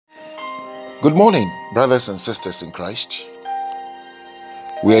Good morning, brothers and sisters in Christ.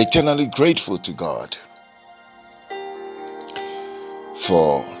 We are eternally grateful to God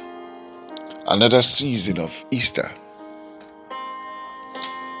for another season of Easter,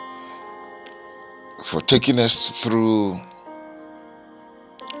 for taking us through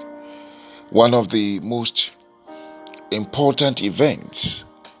one of the most important events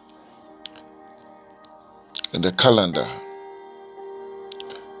in the calendar,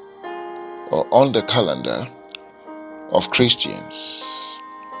 or on the calendar of Christians.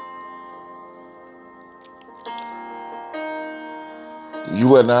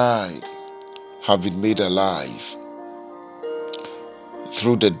 You and I have been made alive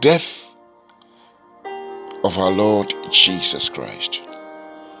through the death of our Lord Jesus Christ,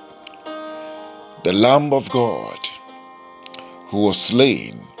 the Lamb of God who was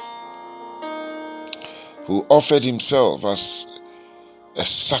slain, who offered himself as a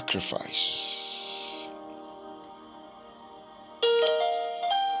sacrifice.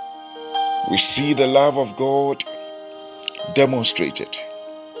 We see the love of God demonstrated,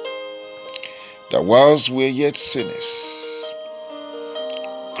 that whilst we are yet sinners,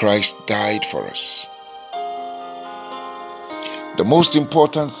 Christ died for us. The most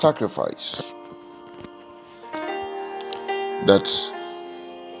important sacrifice that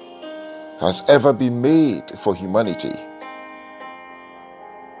has ever been made for humanity.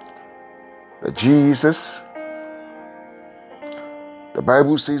 That Jesus, the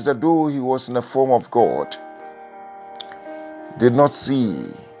Bible says that though he was in the form of God, did not see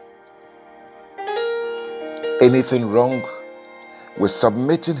anything wrong with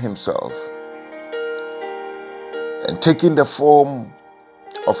submitting himself and taking the form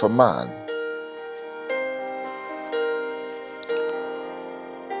of a man,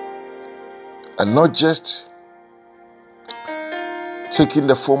 and not just taking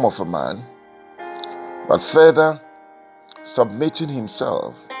the form of a man, but further submitting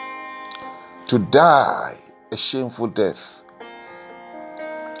himself to die a shameful death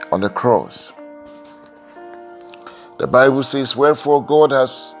on the cross. The Bible says, wherefore God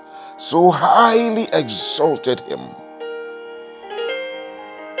has so highly exalted him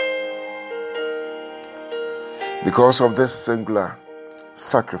because of this singular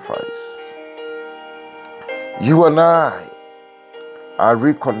sacrifice. You and I are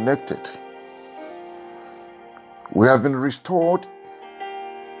reconnected. We have been restored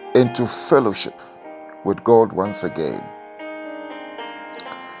into fellowship with God once again.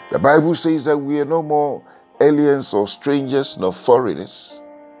 The Bible says that we are no more aliens or strangers nor foreigners,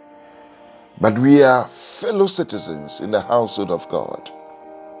 but we are fellow citizens in the household of God,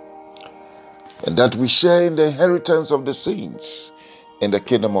 and that we share in the inheritance of the saints in the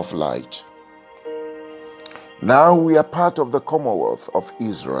kingdom of light. Now we are part of the Commonwealth of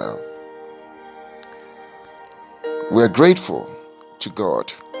Israel. We are grateful to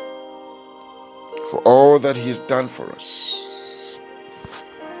God for all that he has done for us.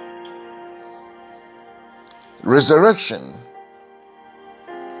 Resurrection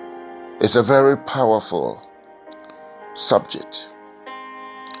is a very powerful subject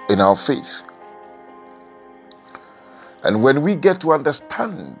in our faith. And when we get to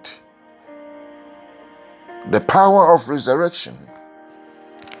understand the power of resurrection,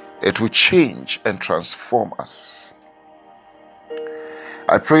 it will change and transform us.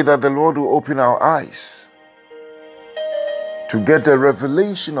 I pray that the Lord will open our eyes to get the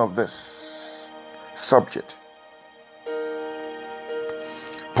revelation of this subject.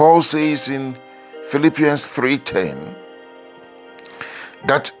 Paul says in Philippians 3:10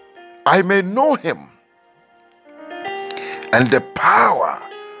 that I may know him and the power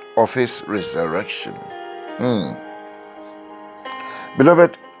of his resurrection.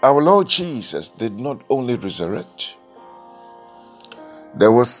 Beloved, our Lord Jesus did not only resurrect.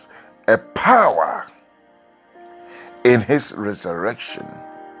 There was a power in his resurrection.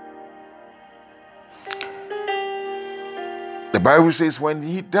 The Bible says when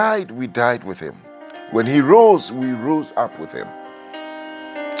he died, we died with him. When he rose, we rose up with him.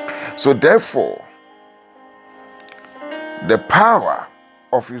 So therefore, the power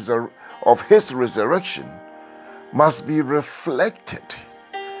of his resurrection must be reflected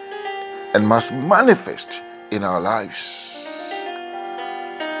and must manifest in our lives.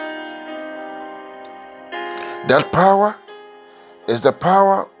 That power is the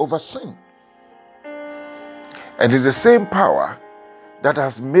power over sin. And it's the same power that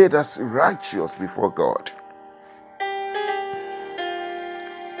has made us righteous before God.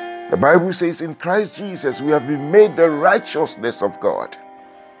 The Bible says in Christ Jesus we have been made the righteousness of God.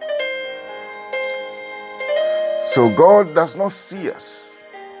 So God does not see us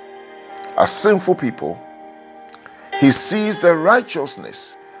as sinful people, he sees the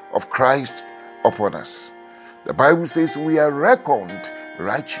righteousness of Christ upon us. The Bible says we are reckoned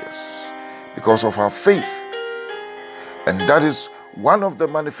righteous because of our faith. And that is one of the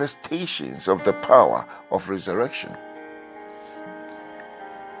manifestations of the power of resurrection.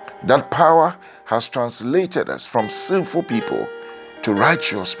 That power has translated us from sinful people to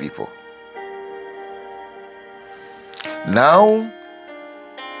righteous people. Now,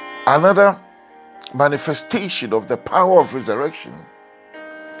 another manifestation of the power of resurrection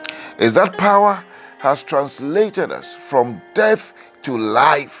is that power has translated us from death to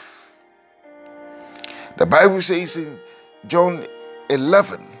life. The Bible says in John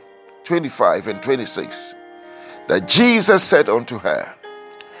 11:25 and 26 that Jesus said unto her,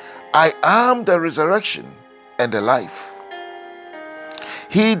 I am the resurrection and the life.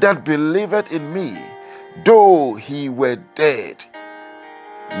 He that believeth in me, though he were dead,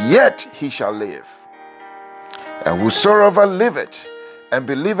 yet he shall live. And whosoever liveth and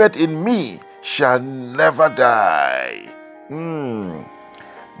believeth in me shall never die.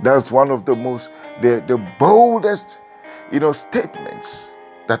 That's one of the boldest, statements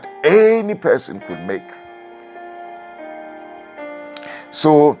that any person could make.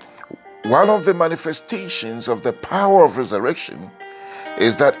 So, one of the manifestations of the power of resurrection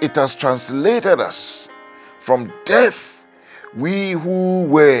is that it has translated us from death, we who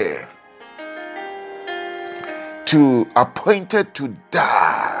were appointed to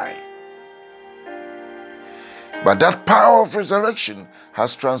die. But that power of resurrection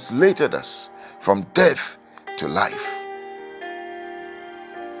has translated us from death to life.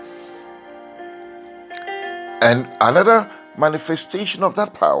 And another manifestation of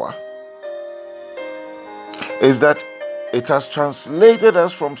that power is that it has translated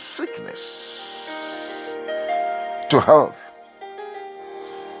us from sickness to health.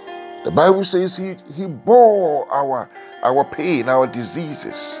 The Bible says he bore our pain, our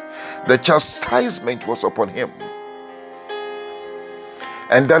diseases. The chastisement was upon him.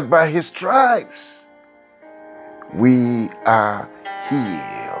 And that by his stripes we are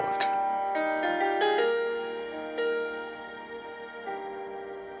healed.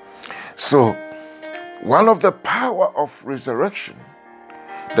 So, one of the power of resurrection,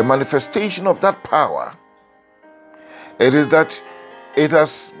 the manifestation of that power, it is that it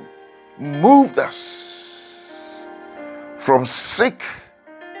has moved us from sick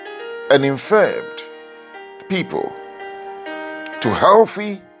and infirmed people to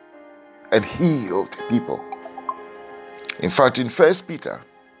healthy and healed people. In fact, in 1 Peter,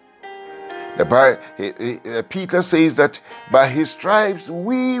 Peter says that by his stripes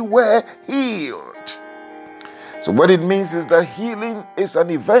we were healed. So what it means is that healing is an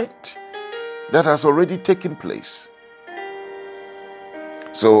event that has already taken place.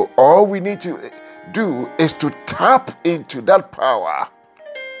 So all we need to do is to tap into that power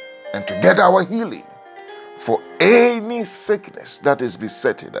and to get our healing for any sickness that is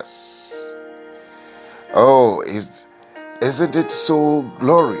besetting us. Oh, isn't it so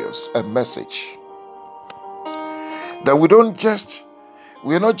glorious a message that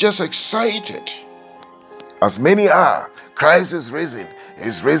we're not just excited, as many are. Christ is risen,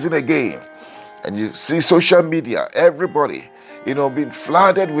 he's risen again. And you see social media, everybody, being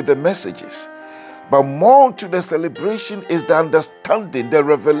flooded with the messages. But more to the celebration is the understanding, the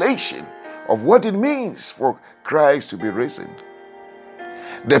revelation of what it means for Christ to be risen.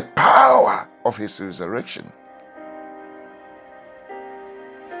 The power of his resurrection.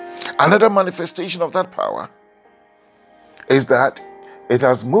 Another manifestation of that power is that it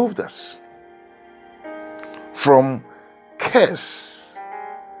has moved us from curse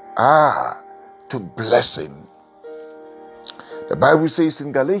to blessing. The Bible says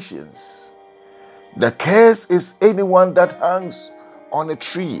in Galatians, the curse is anyone that hangs on a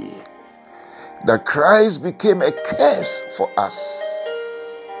tree. That Christ became a curse for us.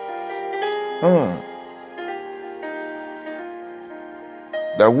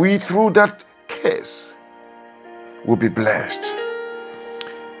 That we through that curse will be blessed.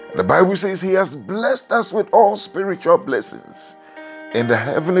 The Bible says he has blessed us with all spiritual blessings in the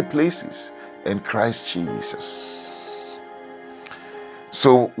heavenly places in Christ Jesus.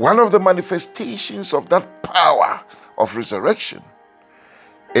 So one of the manifestations of that power of resurrection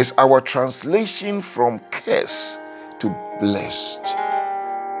is our translation from curse to blessed.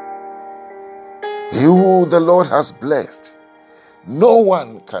 He who the Lord has blessed, no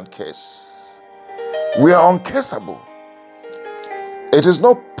one can curse. We are uncursable. It is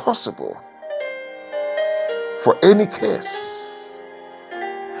not possible for any curse.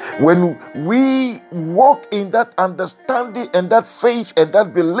 When we walk in that understanding and that faith and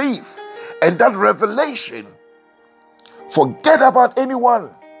that belief And that revelation, forget about anyone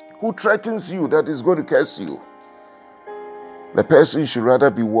who threatens you that is going to curse you. The person should rather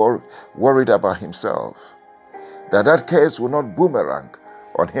be worried about himself, that curse will not boomerang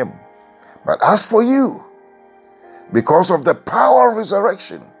on him. But as for you, because of the power of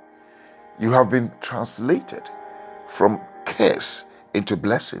resurrection, you have been translated from curse into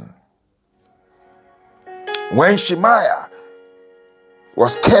blessing. When Shemaiah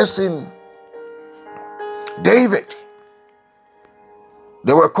was cursing David,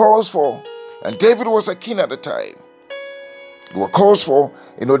 there were calls for, and David was a king at the time. There were calls for,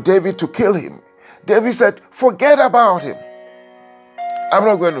 David to kill him. David said, forget about him. I'm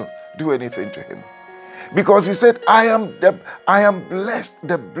not going to do anything to him. Because he said, I am blessed,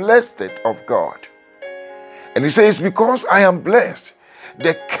 the blessed of God. And he says, because I am blessed,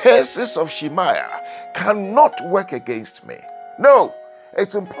 the curses of Shemaiah cannot work against me. No,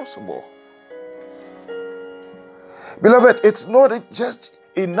 it's impossible. Beloved, it's not just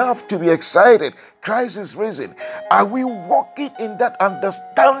enough to be excited. Christ is risen. Are we walking in that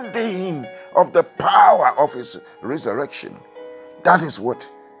understanding of the power of his resurrection? That is what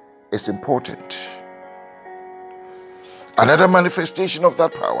is important. Another manifestation of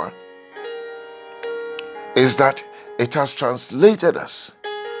that power is that it has translated us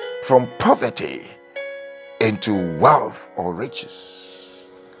from poverty into wealth or riches.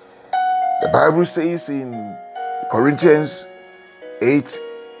 The Bible says in Corinthians 8,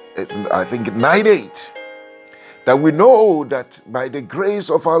 I think 9:8, that we know that by the grace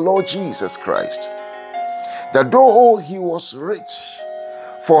of our Lord Jesus Christ, that though he was rich,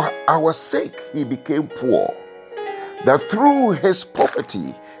 for our sake he became poor, that through his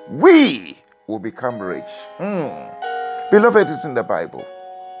poverty we will become rich. Beloved, it's in the Bible.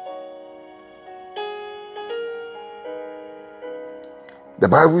 The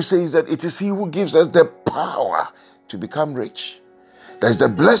Bible says that it is he who gives us the power to become rich. That is the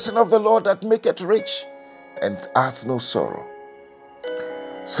blessing of the Lord that maketh rich and adds no sorrow.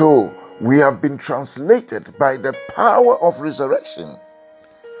 So we have been translated by the power of resurrection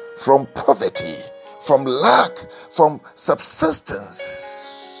from poverty, from lack, from subsistence,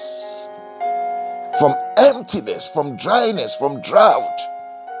 from emptiness, from dryness, from drought,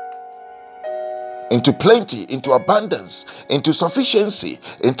 into plenty, into abundance, into sufficiency,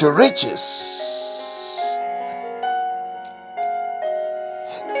 into riches.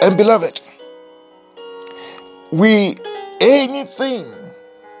 And beloved, anything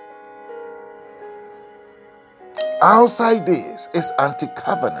outside this is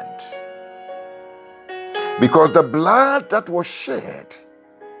anti-covenant. Because the blood that was shed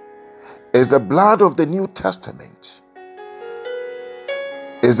is the blood of the New Testament,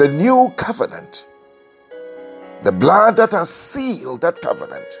 is a new covenant. The blood that has sealed that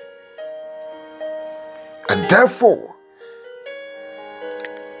covenant. And therefore,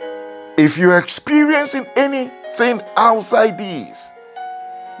 if you're experiencing anything outside these,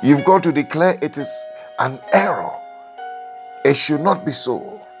 you've got to declare it is an error. It should not be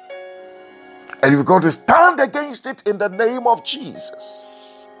so. And you've got to stand against it in the name of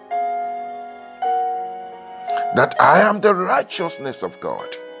Jesus. That I am the righteousness of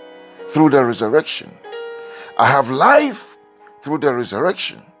God through the resurrection. I have life through the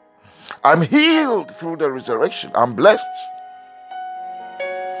resurrection. I'm healed through the resurrection. I'm blessed.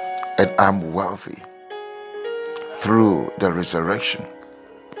 And I'm wealthy through the resurrection.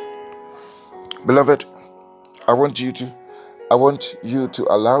 Beloved, I want you to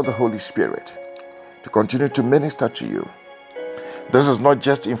allow the Holy Spirit to continue to minister to you. This is not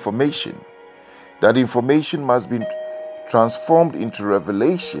just information. That information must be transformed into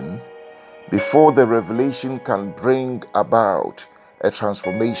revelation before the revelation can bring about a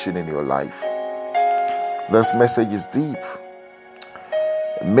transformation in your life. This message is deep.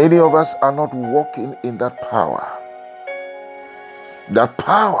 Many of us are not walking in that power. That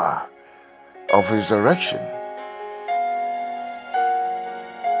power of resurrection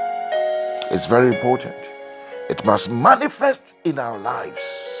is very important. It must manifest in our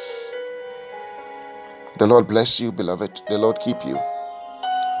lives. The Lord bless you, beloved. The Lord keep you.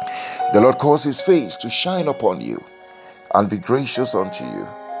 The Lord cause his face to shine upon you and be gracious unto you.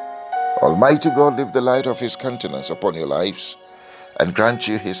 Almighty God, lift the light of his countenance upon your lives and grant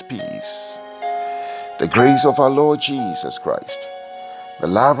you his peace. The grace of our Lord Jesus Christ, the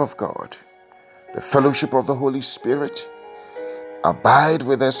love of God, the fellowship of the Holy Spirit abide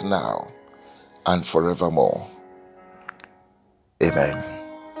with us now and forevermore. Amen.